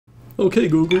Okay,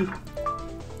 Google.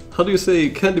 How do you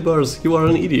say Candybars, you are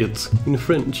an idiot in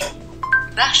French?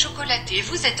 Barre chocolatée,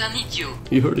 vous êtes un idiot.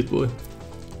 You heard it, boy.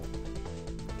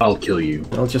 I'll kill you.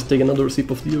 I'll just take another sip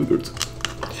of the yogurt.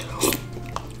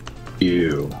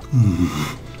 You.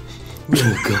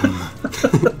 Welcome.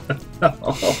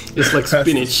 It's like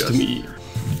spinach to me.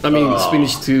 I mean,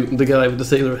 spinach to the guy with the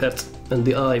sailor hat and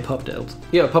the eye popped out.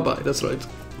 Yeah, Popeye, that's right.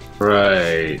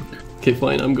 Right. Okay,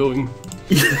 fine, I'm going.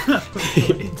 Me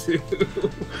too.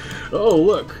 Oh,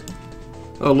 look.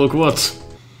 Oh, look what?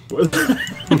 What the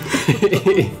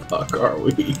fuck are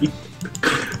we?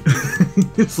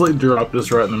 It's like dropped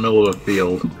us right in the middle of a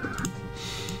field.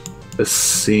 This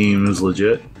seems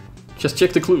legit. Just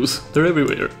check the clues. They're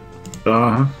everywhere.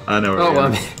 Uh-huh. I know where we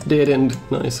are. Dead end.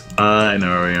 Nice. I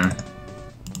know where we are.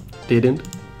 Dead end.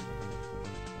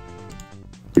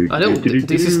 I don't.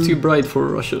 This is too bright for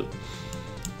Russia.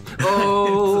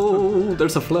 Oh,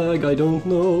 there's a flag. I don't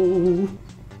know.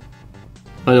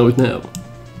 I know it now.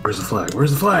 Where's the flag? Where's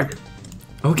the flag?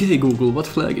 Okay, Google. What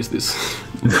flag is this?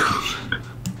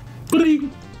 Where's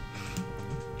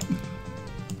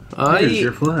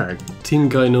your flag?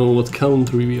 Think I know what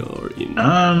country we are in.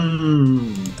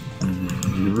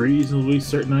 Reasonably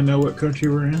certain I know what country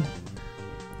we're in.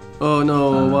 Oh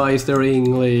no, why is there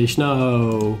English?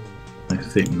 No. I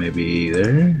think maybe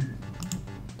there.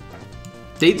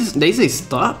 They say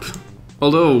stop.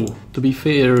 Although, to be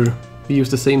fair, we use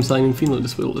the same sign in Finland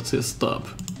as well that says stop.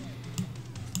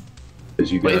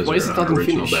 Because you guys why is it not in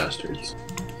original Finnish? bastards.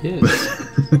 Yes.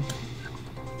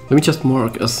 Let me just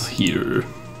mark us here.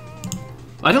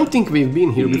 I don't think we've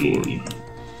been here before.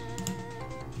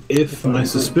 If my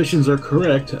suspicions are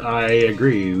correct, I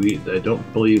agree. I don't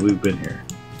believe we've been here.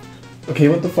 Okay,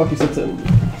 what the fuck is that then?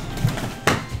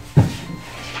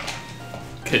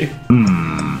 Okay.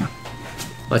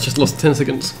 I just lost 10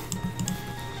 seconds.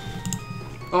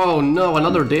 Oh no,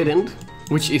 another dead end?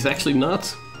 Which is actually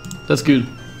not. That's good.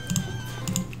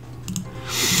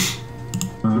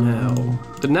 Now,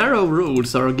 the narrow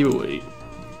roads are a giveaway.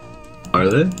 Are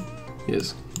they?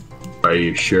 Yes. Are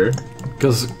you sure?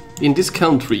 Because in this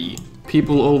country,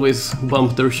 people always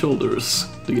bump their shoulders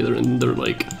together and they're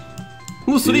like,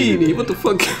 Mussolini, what the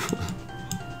fuck?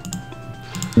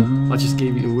 I just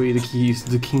gave you away the keys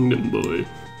to the kingdom, boy.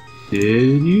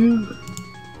 Did you?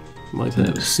 Might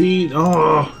have. See,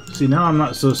 now I'm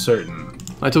not so certain.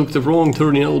 I took the wrong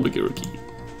turn in Albuquerque.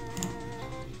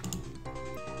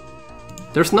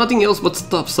 There's nothing else but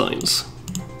stop signs.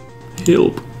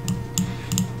 Help.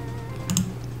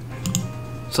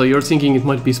 So you're thinking it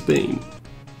might be Spain?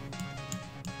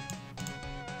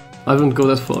 I wouldn't go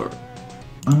that far.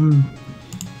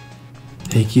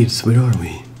 Hey kids, where are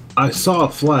we? I saw a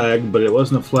flag, but it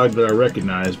wasn't a flag that I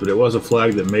recognized, but it was a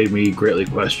flag that made me greatly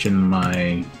question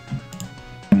my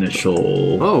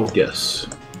initial guess.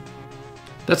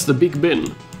 That's the Big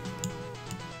Ben.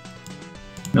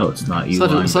 No, it's not. You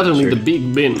Suddenly the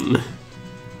Big Ben.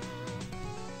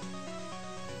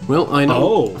 Well, I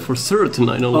know for certain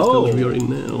I know what country we are in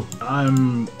now.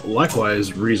 I'm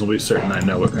likewise reasonably certain I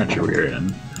know what country we're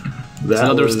in. That's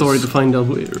another story to find out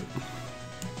where.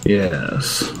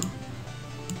 Yes.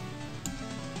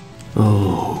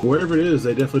 Oh. Wherever it is,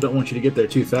 they definitely don't want you to get there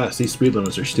too fast. These speed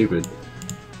limits are stupid.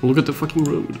 Look at the fucking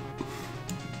road.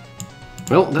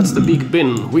 Well, that's the Big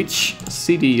Ben. Which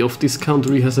city of this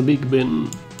country has a Big Ben?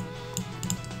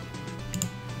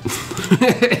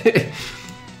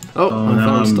 I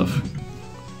found stuff.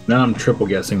 Now I'm triple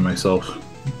guessing myself.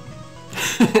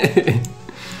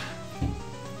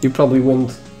 You probably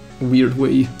went a weird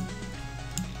way.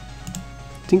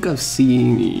 I think I've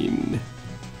seen...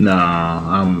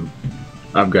 Nah,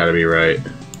 I've got to be right.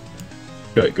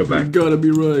 Go back. You gotta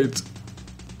be right.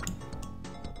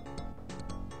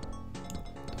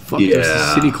 Fuck, there's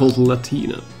a city called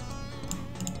Latina.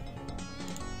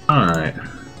 Alright.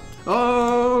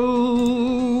 Oh!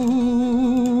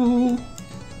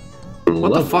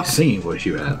 What the fuck? Seeing what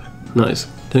you have. Nice,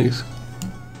 thanks.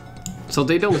 So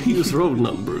they don't use road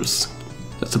numbers.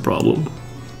 That's a problem.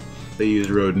 They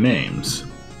use road names.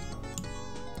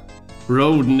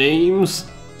 Road names?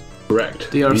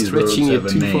 Correct. They are stretching it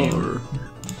too far.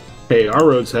 Hey, our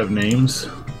roads have names.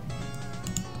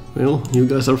 Well, you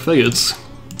guys are faggots.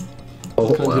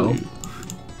 Oh, well.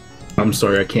 I'm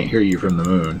sorry, I can't hear you from the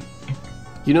moon.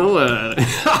 You know,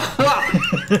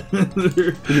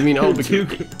 you mean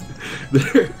Albuquerque?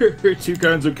 There are two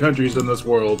kinds of countries in this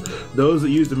world. Those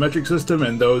that use the metric system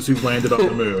and those who've landed on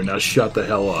the moon. Now shut the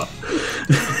hell up.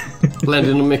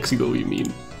 Landed in Mexico, you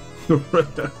mean?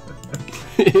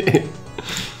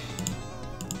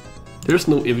 There's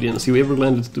no evidence you ever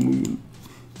landed to the moon.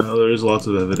 No, there's lots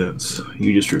of evidence.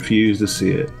 You just refuse to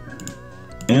see it.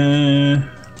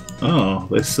 Oh,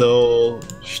 they sell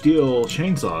steel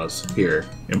chainsaws here.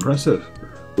 Impressive.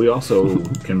 We also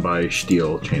can buy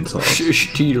steel chainsaws.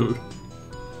 Steel.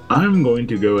 I'm going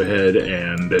to go ahead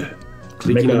and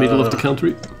Click in the middle of the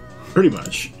country. Pretty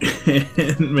much.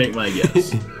 And make my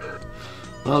guess.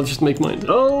 I'll just make mine.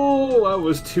 Oh, I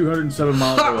was 207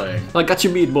 miles away. I got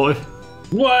you beat, boy.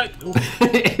 What?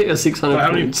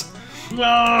 600 points.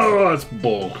 Oh, that's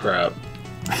bull crap.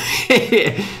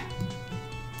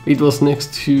 It was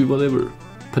next to whatever.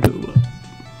 Padua.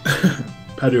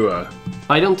 Padua.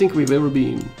 I don't think we've ever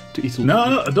been to Italy.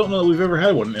 No, I don't know that we've ever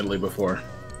had one in Italy before.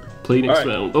 Play next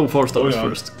round. Oh, 4 stars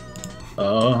first.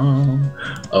 Oh.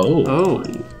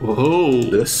 Whoa.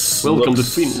 This Welcome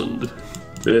looks... to Finland.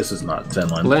 This is not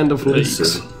Finland. Land of lakes.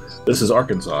 This is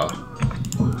Arkansas.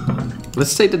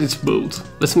 Let's say that it's both.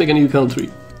 Let's make a new country.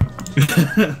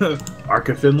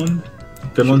 Arca Finland?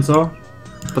 Finland saw?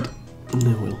 But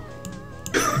no, well.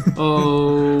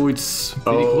 Oh, it's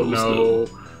very close, though.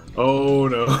 Oh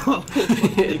no.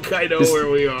 I kind of know where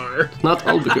we are. Not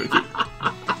Albuquerque.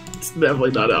 It's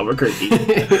definitely not Albuquerque.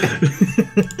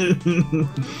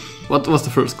 What was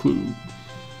the first clue?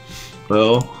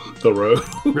 Well, the road.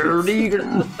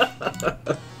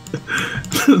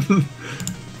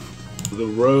 The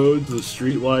roads, the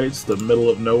streetlights, the middle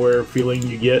of nowhere feeling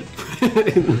you get.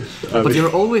 But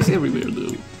you're always everywhere,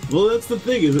 though. Well, that's the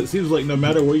thing, is it seems like no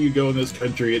matter where you go in this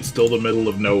country, it's still the middle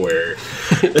of nowhere.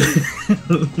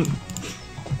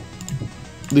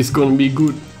 This is gonna be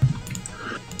good.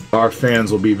 Our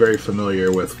fans will be very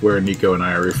familiar with where Nico and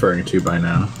I are referring to by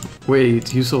now.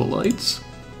 Wait, you saw lights?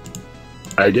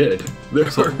 I did.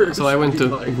 So I went the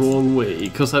wrong way,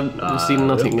 because I've seen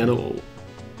nothing at all.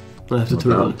 I have to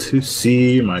turn. About to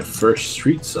see my first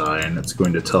street sign. It's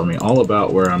going to tell me all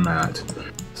about where I'm at.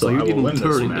 So you didn't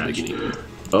turn in the beginning.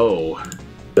 Oh,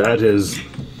 that is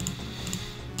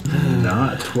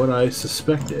not what I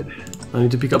suspected. I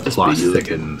need to pick up the plot speed.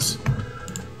 thickens.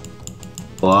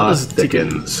 Plot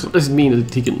thickens. What does it mean,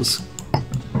 it thickens?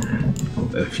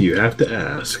 If you have to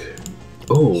ask.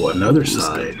 Oh, another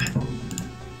sign.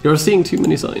 You're seeing too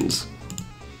many signs.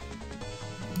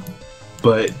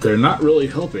 But they're not really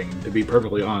helping, to be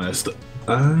perfectly honest.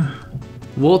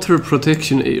 Water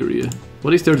protection area.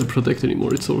 What is there to protect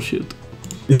anymore? It's all shit.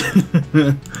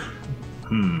 Whoever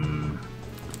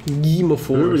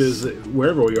it is,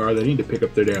 wherever we are, they need to pick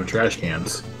up their damn trash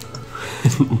cans.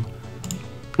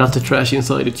 Not the trash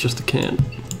inside, it's just a can.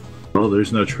 Well,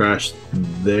 there's no trash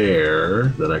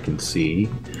there that I can see.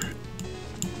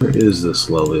 Where is this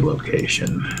lovely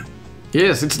location?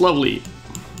 Yes, it's lovely.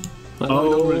 I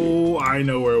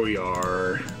know where we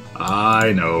are.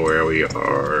 I know where we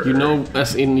are. You know,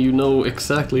 as in you know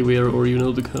exactly where, or you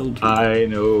know the country. I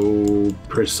know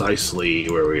precisely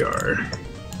where we are.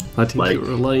 I think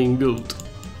you're a lying goat.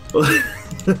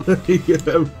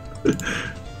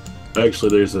 Actually,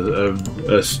 there's a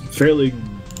fairly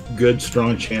good,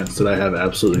 strong chance that I have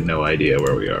absolutely no idea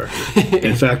where we are.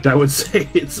 In fact, I would say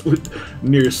it's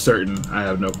near certain I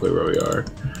have no clue where we are.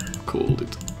 Called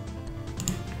it.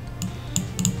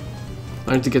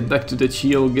 I need to get back to the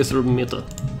GeoGuessr meta.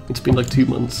 It's been like 2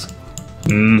 months.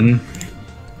 Mm-hmm.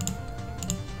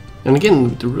 And again,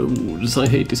 with the roads, I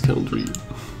hate this country.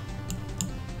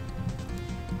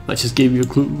 I just gave you a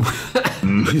clue.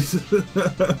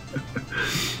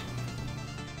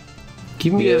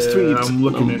 Give me a street. I'm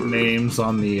looking number. at names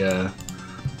on the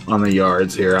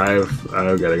yards here. I've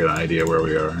got a good idea where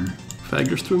we are.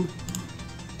 Fagerström?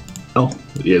 Oh,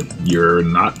 you're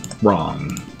not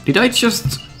wrong. Did I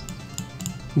just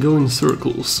go in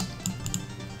circles?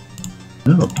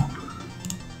 No.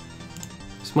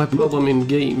 It's my problem in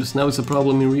games. Now it's a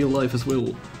problem in real life as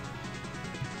well.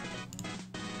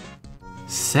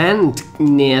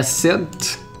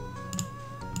 Sandknäset.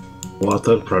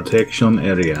 Water protection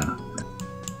area.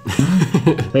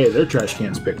 Hey, their trash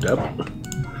can's picked up.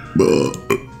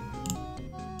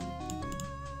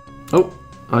 Oh,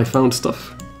 I found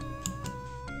stuff.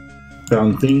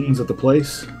 Found things at the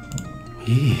place?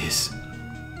 Yes.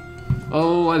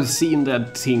 Oh, I've seen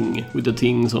that thing with the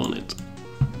things on it.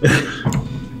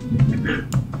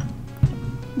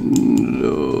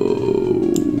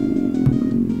 No.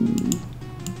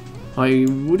 I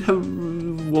would have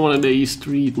wanted a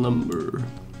street number.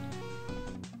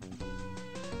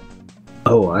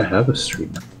 Oh, I have a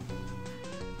street.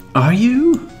 Are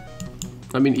you?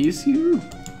 I mean, is you?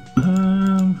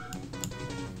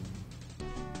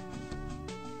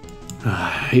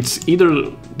 It's either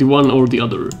the one or the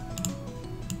other.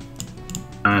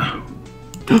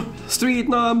 Street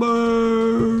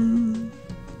number!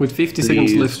 With 50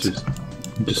 seconds left.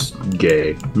 Just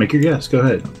gay. Make your guess, go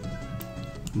ahead.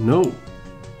 No.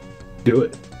 Do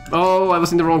it. Oh, I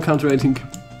was in the wrong country, I think.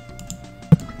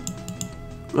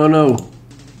 Oh no.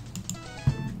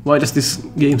 Why does this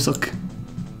game suck?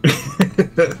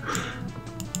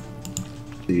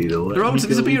 The roads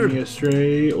disappeared.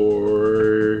 Astray,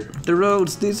 or The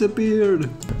roads disappeared.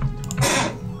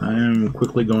 I am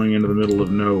quickly going into the middle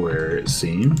of nowhere. It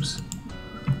seems.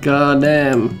 God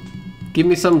damn. Give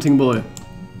me something, boy.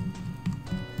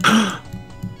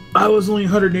 I was only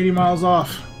 180 miles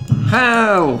off.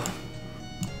 How?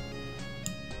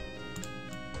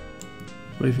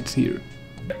 What if it's here?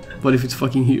 What if it's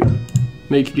fucking here?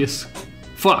 Make a guess.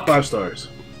 Fuck! 5 stars.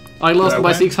 I lost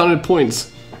by 600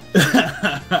 points.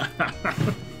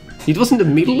 It was in the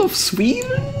middle of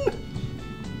Sweden?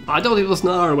 I thought it was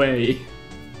Norway.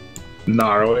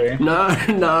 Norway. Norway.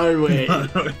 Norway.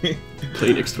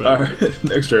 Play next round.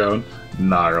 Next round.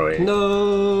 Norway.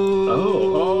 No.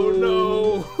 Oh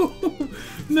no.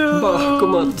 No.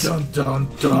 Bakomat. Dun dun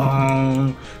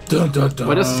dun. Dun dun dun.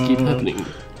 Why does this keep happening?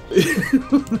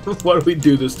 Why do we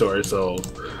do this to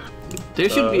ourselves? There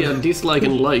should be a dislike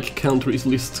and like countries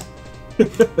list.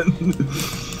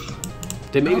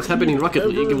 They made it happen in Rocket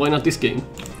League, why not this game?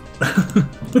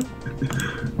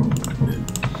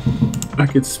 I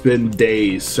could spend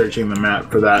days searching the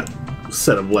map for that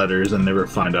set of letters and never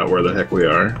find out where the heck we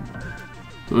are.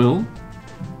 Well,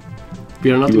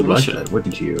 we are not You in would like Russia. that,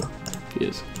 wouldn't you?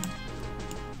 Yes.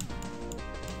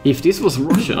 If this was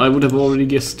Russia, I would have already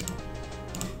guessed.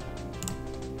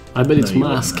 I bet it's you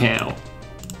Moscow.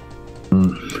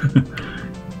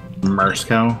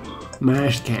 Moscow?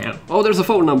 Moscow. Oh, there's a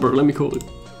phone number. Let me call it.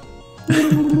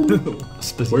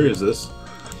 Where is this?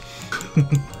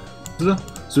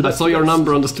 I saw your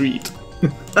number on the street.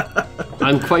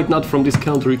 I'm quite not from this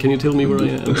country. Can you tell me where I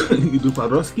am? Du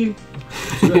Pavlovsky?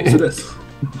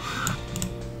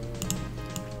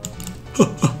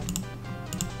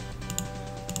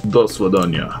 Do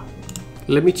Swadonia.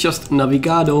 Let me just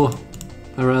navigado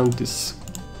around this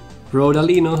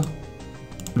Rodalino.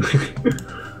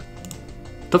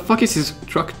 The fuck is his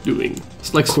truck doing?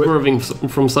 It's like swerving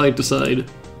from side to side.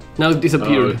 Now it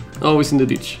disappeared. Oh, it's in the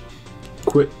ditch.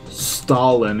 Quit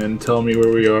stalling and tell me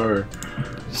where we are.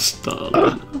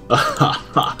 Stalin.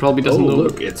 Probably doesn't know.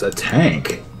 Look, it's a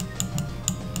tank.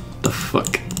 The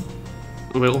fuck?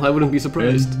 Well, I wouldn't be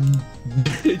surprised.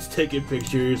 It's taking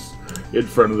pictures in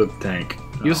front of the tank.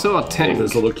 You saw a tank.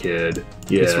 This little kid.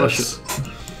 Yes. It's Russia.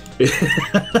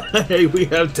 Hey, we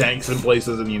have tanks in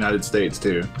places in the United States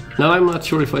too. Now I'm not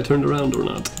sure if I turned around or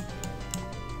not.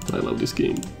 I love this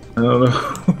game. I don't know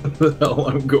where the hell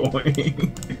I'm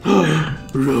going.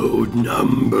 Road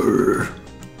number.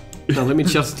 Now let me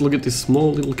just look at this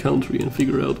small little country and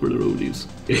figure out where the road is.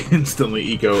 Instantly,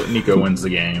 Nico wins the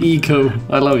game. Eco,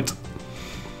 I love it.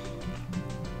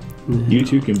 You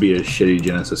two can be a shitty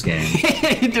Genesis game.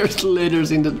 There's letters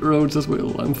in the roads as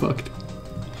well. I'm fucked.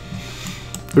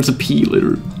 There's a P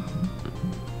letter.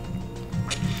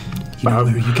 You know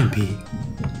where you can be.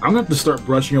 I'm gonna have to start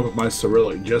brushing up with my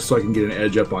Cyrillic just so I can get an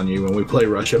edge up on you when we play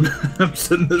Russian maps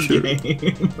in this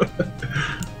game.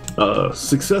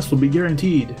 Success will be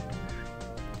guaranteed.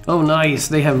 Oh, nice.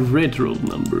 They have red road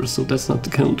numbers, so that's not the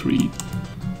country.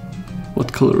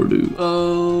 What color do?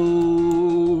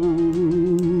 Oh,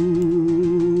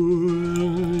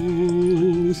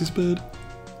 this is bad.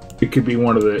 It could be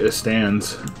one of the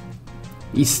Istans.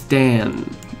 Istan.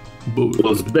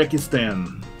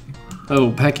 Uzbekistan.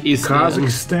 Oh, Pakistan.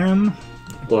 Kazakhstan.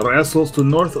 Or assholes to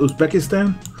North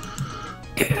Uzbekistan.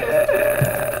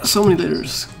 So many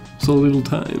letters. So little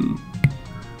time.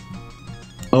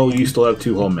 Oh, you still have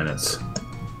 2 whole minutes.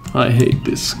 I hate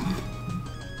this.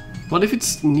 What if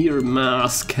it's near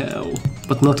Moscow,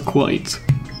 but not quite?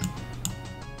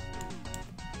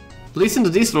 Listen to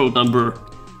this road number.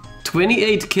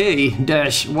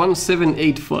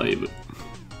 28K-1785.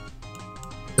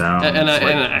 And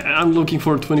I'm looking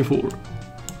for 24.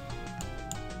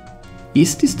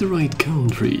 Is this the right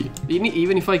country?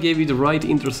 Even if I gave you the right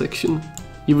intersection,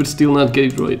 you would still not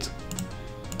get it right.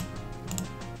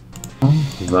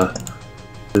 What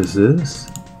is this?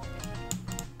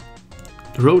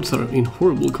 The roads are in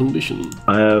horrible condition.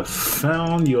 I have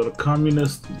found your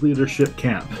communist leadership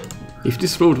camp. If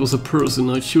this road was a person,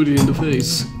 I'd shoot it in the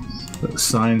face. The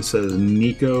sign says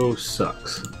Nico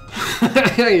sucks.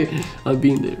 I've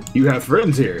been there. You have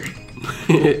friends here.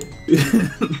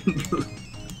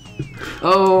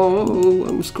 Oh,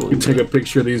 I'm scrolling. You take a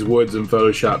picture of these woods and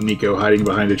Photoshop Nico hiding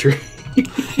behind a tree.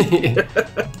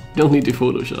 Don't need to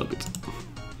Photoshop it.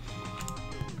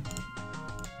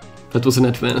 That was an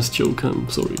advanced joke, I'm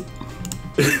sorry.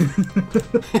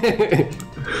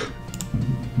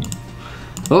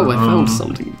 Oh, I found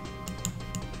something.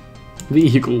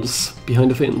 vehicles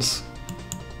behind the fence.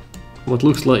 What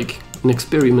looks like an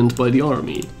experiment by the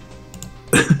army.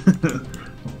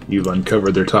 You've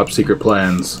uncovered their top secret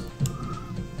plans.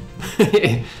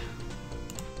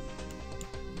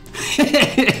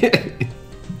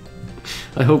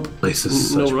 I hope This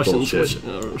is no such Russians bullshit.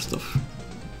 watch our stuff.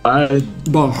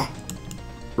 Bah.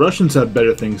 Russians have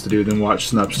better things to do than watch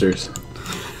Snupsters.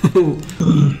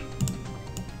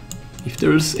 If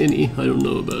there's any, I don't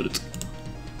know about it.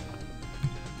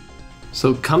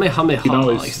 So Kamehameha You know,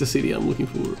 is the city I'm looking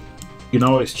for. You can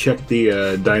always check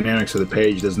the dynamics of the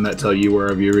page. Doesn't that tell you where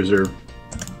our viewers are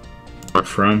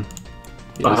from?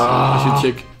 Yes, I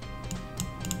should check.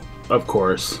 Of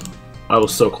course. I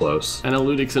was so close.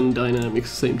 Analytics and dynamics,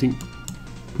 same thing.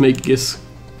 Make guess.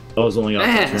 I was only off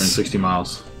Yes. 260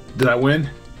 miles. Did I win?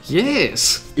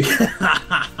 Yes!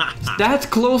 It's that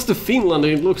close to Finland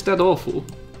and it looks that awful.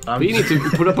 We need to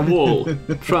put up a wall.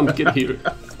 Trump, get here.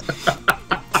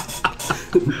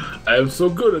 I am so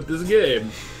good at this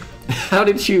game. How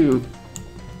did you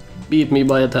beat me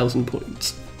by 1,000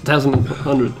 points?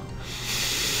 1,100.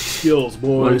 Skills,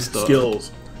 boy. One star.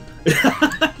 Skills.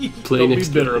 Play Don't next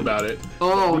be bitter game. about it.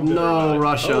 Oh Don't be bitter about no, it.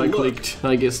 Russia, Oh, I look. clicked.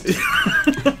 I guessed.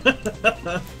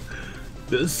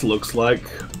 This looks like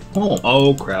home.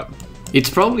 Oh crap. It's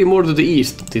probably more to the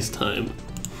east this time.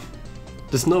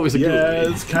 The snow is a Yeah, good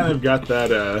way. it's kind of got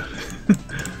that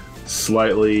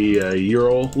slightly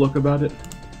Ural look about it.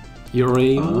 You're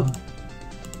a...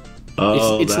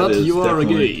 Oh, it's that not is you are a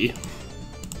definitely- gay.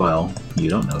 Well, you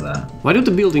don't know that. Why do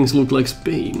the buildings look like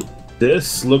Spain?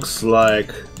 This looks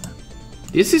like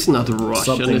This is not Russia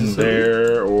something necessarily.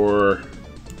 there, or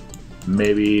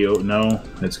maybe no,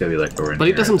 it's gotta be like over in But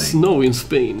here, it doesn't I think. snow in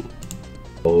Spain.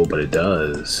 Oh, but it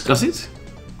does. Does it?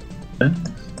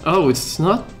 Oh, it's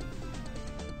not?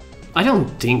 I don't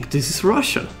think this is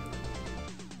Russia.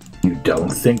 You don't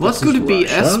think What this could is it be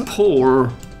Russia? as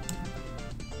poor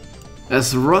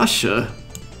as Russia,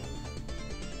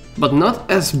 but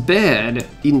not as bad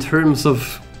in terms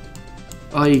of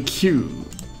IQ?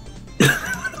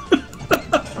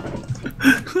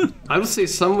 I would say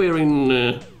somewhere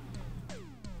in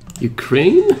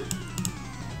Ukraine?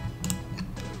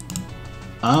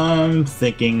 I'm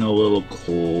thinking a little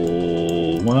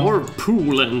cool. Well, Or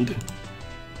Poland?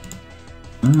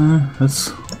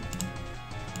 that's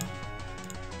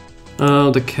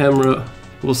The camera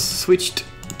was switched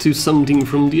to something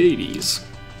from the 80s.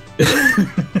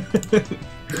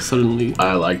 Suddenly.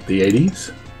 I like the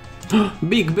 80s.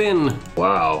 Big Ben!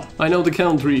 Wow. I know the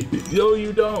country. No,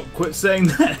 you don't. Quit saying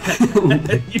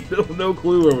that. You have no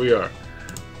clue where we are.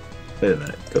 Wait a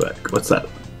minute. Go back. What's that?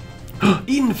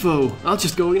 Info! I'll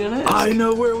just go in and ask. I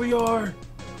know where we are.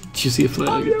 Did you see a I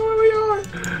flag? know where we are.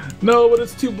 No, but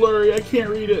it's too blurry. I can't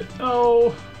read it.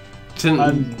 Oh.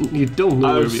 Then you don't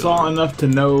know where I we saw are. enough to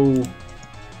know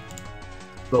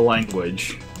the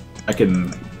language. I can.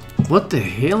 What the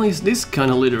hell is this kind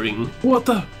of littering? What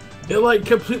the? It like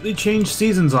completely changed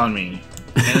seasons on me.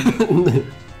 And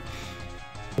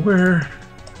where?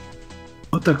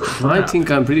 What the crap? I think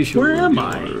I'm pretty sure. Where am we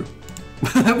I? are.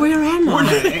 Where am I?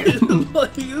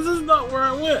 Like, this is not where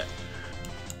I went.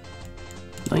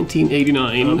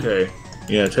 1989. Okay.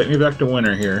 Yeah, take me back to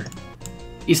winter here.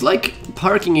 It's like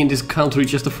parking in this country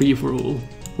just a free-for-all.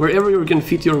 Wherever you can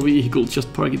fit your vehicle,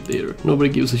 just park it there. Nobody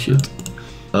gives a shit.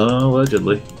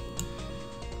 Allegedly.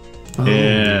 Oh.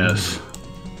 Yes.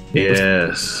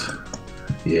 Yes.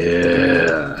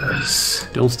 Yes.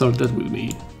 Don't start that with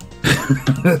me.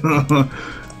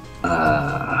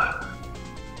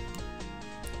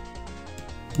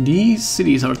 These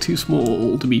cities are too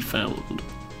small to be found.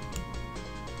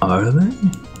 Are they?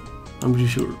 I'm pretty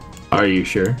sure. Are you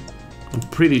sure? I'm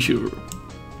pretty sure.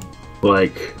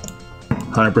 Like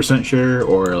 100% sure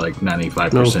or like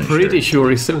 95% No, sure? pretty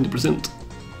sure it's 70%.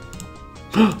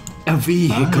 A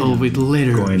vehicle with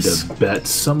letters. Going to bet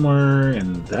somewhere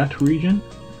in that region?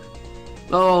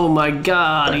 Oh my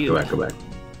god. Go back, go back.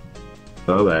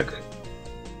 Go back.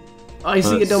 I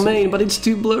see a Let's domain, but it's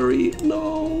too blurry.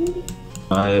 No.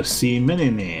 I see many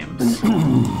names.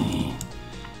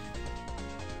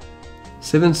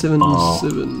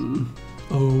 777.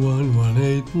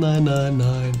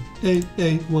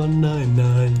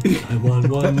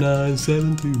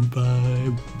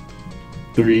 011899988119991197255.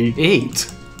 3.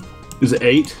 8. Is it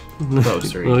 8? Oh,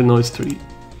 it's 3. Oh, no, it's 3.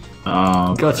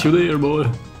 Oh, Got you there, boy.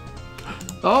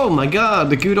 Oh my god,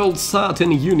 the good old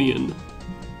Saturn Union.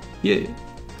 Yeah.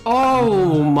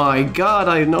 Oh my god,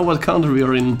 I know what country we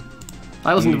are in.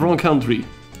 I was in the wrong country.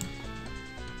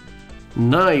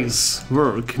 Nice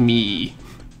work, me.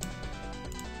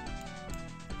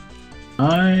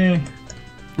 I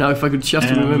Now, if I could just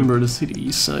remember the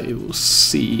cities I was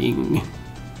seeing.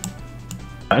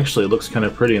 Actually, it looks kind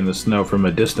of pretty in the snow from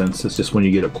a distance. It's just when you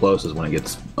get up close is when it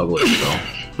gets ugly. So.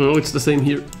 Oh, it's the same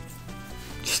here.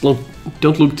 Just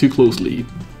don't look too closely.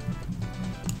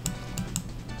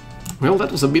 Well,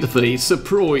 that was a bit of a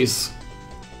surprise.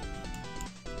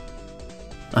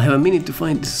 I have a minute to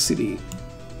find this city.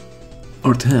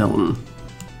 Or town.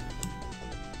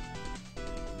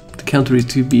 The country is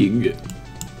too big.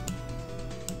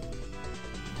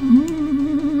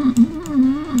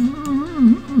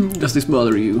 Does this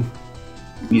bother you?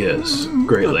 Yes,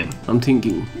 greatly. I'm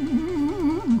thinking.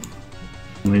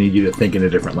 We need you to think in a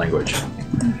different language.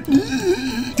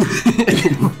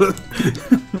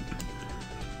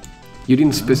 You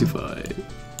didn't specify.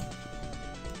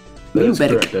 That is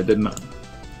correct, I did not.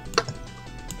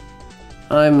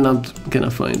 I'm not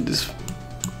gonna find this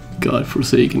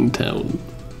godforsaken town.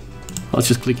 I'll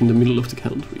just click in the middle of the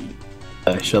country.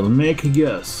 I shall make a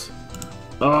guess.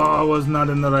 Oh, I was not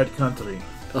in the right country.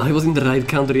 I was in the right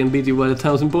country and beat you by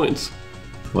 1,000 points.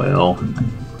 Well,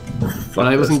 But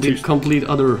I was in the complete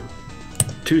other...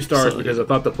 2 stars side. because I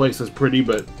thought the place was pretty,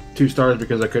 but 2 stars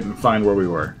because I couldn't find where we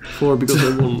were. 4 because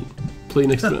I won. Play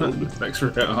next round. Next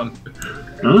round.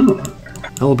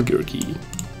 Albuquerque.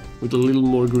 With a little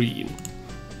more green.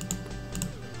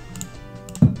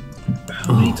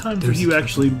 How many times have you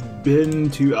actually been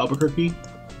to Albuquerque,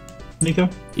 Nico?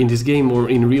 In this game or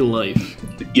in real life?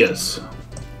 Yes.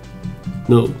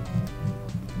 No.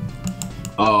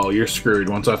 Oh, you're screwed.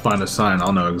 Once I find a sign,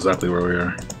 I'll know exactly where we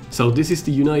are. So this is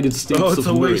the United States Oh, of it's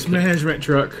a America. waste management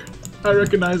truck. I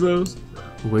recognize those.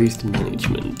 Waste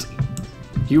management.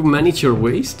 You manage your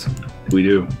waste? We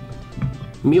do.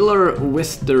 Miller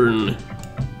Western.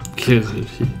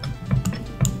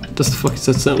 What the fuck is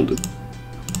that sound?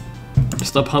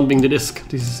 Stop humping the desk.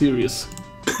 This is serious.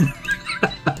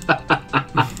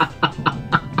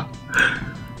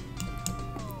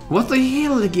 What the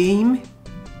hell, game?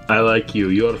 I like you.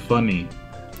 You're funny.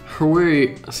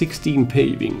 Highway 16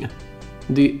 paving.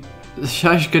 The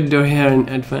Shashkadohan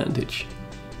advantage.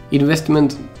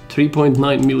 Investment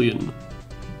 3.9 million.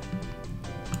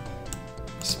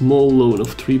 Small loan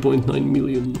of 3.9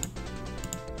 million.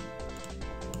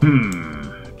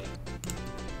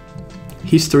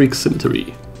 Historic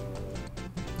cemetery.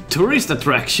 Tourist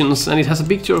attractions, and it has a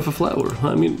picture of a flower.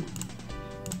 I mean,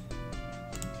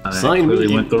 I sign clearly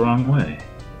me. went the wrong way.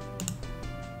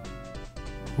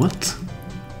 What?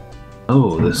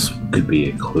 Oh, this could be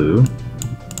a clue.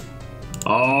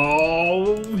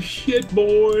 Oh, shit,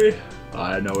 boy.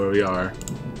 I know where we are.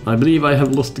 I believe I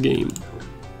have lost the game.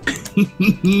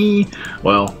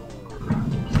 Well,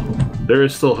 there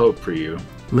is still hope for you.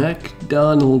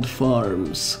 MacDonald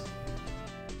Farms.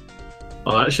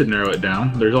 Well, that should narrow it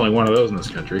down. There's only one of those in this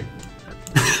country.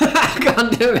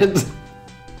 God damn it!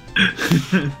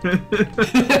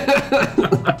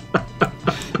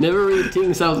 Never read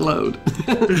things out loud.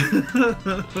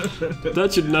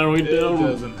 That should narrow it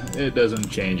down. It doesn't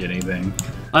change anything.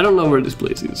 I don't know where this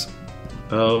place is.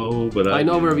 Oh, but I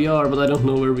know where we are, but I don't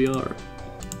know where we are.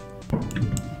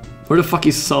 Where the fuck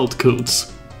is Salt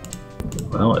Coats?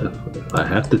 Well, if I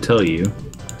have to tell you.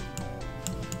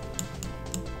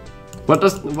 What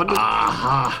does...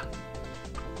 Aha!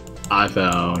 I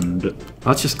found.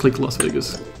 I'll just click Las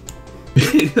Vegas.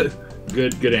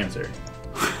 Good answer.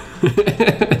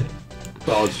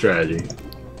 Solid strategy.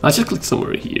 I'll just click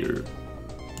somewhere here.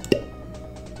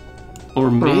 Or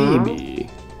maybe...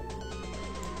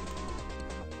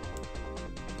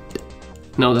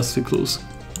 No, that's too close.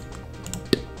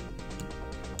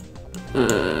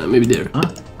 Maybe there.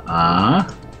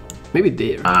 Maybe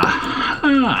there.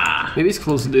 Maybe it's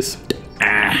close to this.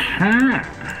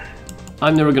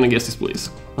 I'm never gonna guess this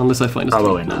place unless I find a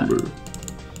Probably street not. number.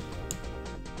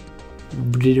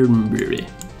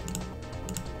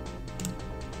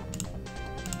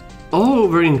 Oh,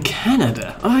 we're in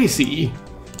Canada. I see.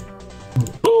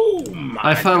 Boom!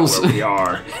 I found. know where we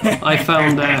are. I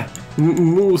found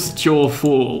Moose Jaw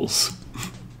Falls.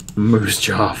 Moose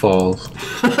Jaw Falls.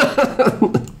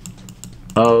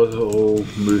 Oh,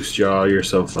 Moose Jaw, you're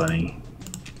so funny.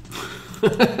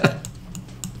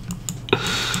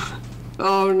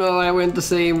 Oh no, I went the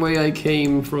same way I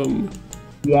came from.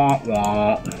 Wah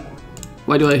wah.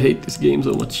 Why do I hate this game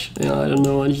so much? Yeah, I don't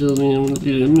know. I just that's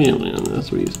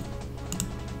the reason.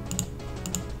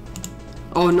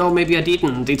 Oh no, maybe I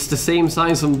didn't. It's the same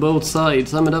signs on both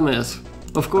sides. I'm a dumbass.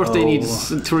 Of course they need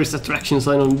a tourist attraction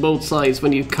sign on both sides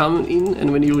when you come in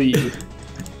and when you leave.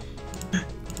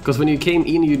 Because when you came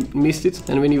in you missed it,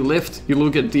 and when you left you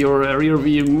look at your rear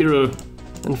view mirror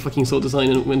and fucking saw the sign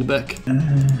and went back.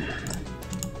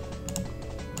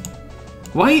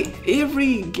 Why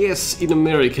every guess in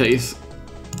America is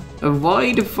a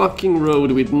wide fucking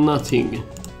road with nothing,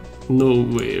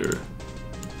 nowhere.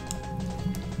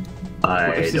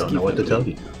 I don't know what to tell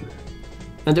you.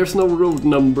 And there's no road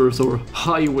numbers or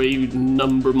highway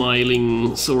number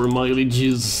milings or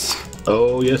mileages.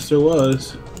 Oh, yes, there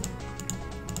was.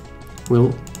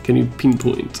 Well, can you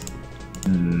pinpoint?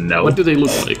 No. What do they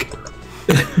look like?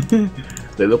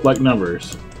 They look like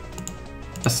numbers.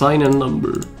 Assign a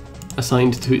number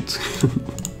assigned to it.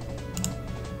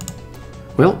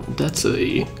 Well, that's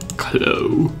a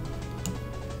clue.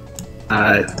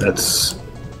 That's...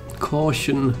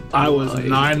 Caution. I was applied.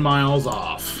 9 miles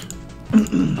off.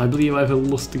 I believe I've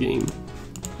lost the game.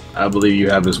 I believe you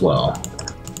have as well.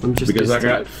 I'm just Because I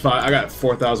got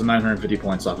 4,950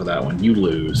 points off of that one. You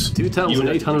lose.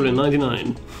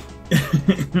 2,899.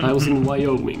 I was in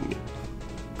Wyoming.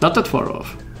 Not that far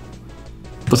off.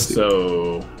 But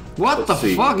still. So... What the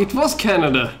see. fuck? It was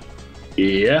Canada!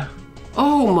 Yeah.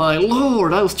 Oh my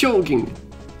lord, I was joking!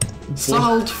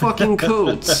 Salt fucking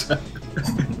coats!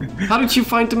 How did you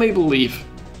find the maple leaf?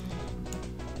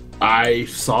 I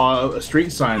saw a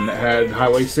street sign that had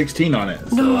Highway 16 on it,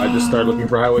 so I just started looking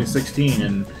for Highway 16,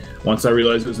 and once I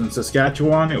realized it was in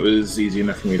Saskatchewan, it was easy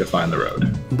enough for me to find the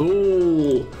road.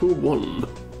 Bull! Who won?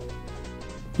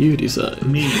 You decide.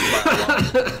 Me.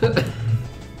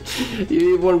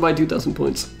 You won by 2,000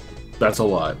 points. That's a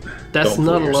lot. That's Don't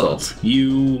not fool a yourself. lot.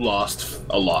 You lost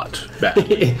a lot.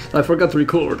 Badly. I forgot to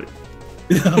record.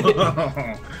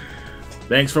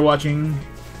 Thanks for watching.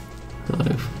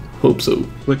 I hope so.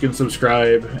 Click and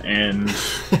subscribe and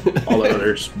all that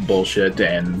other bullshit,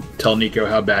 and tell Nico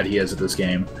how bad he is at this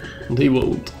game. They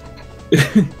won't.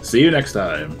 See you next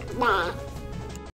time.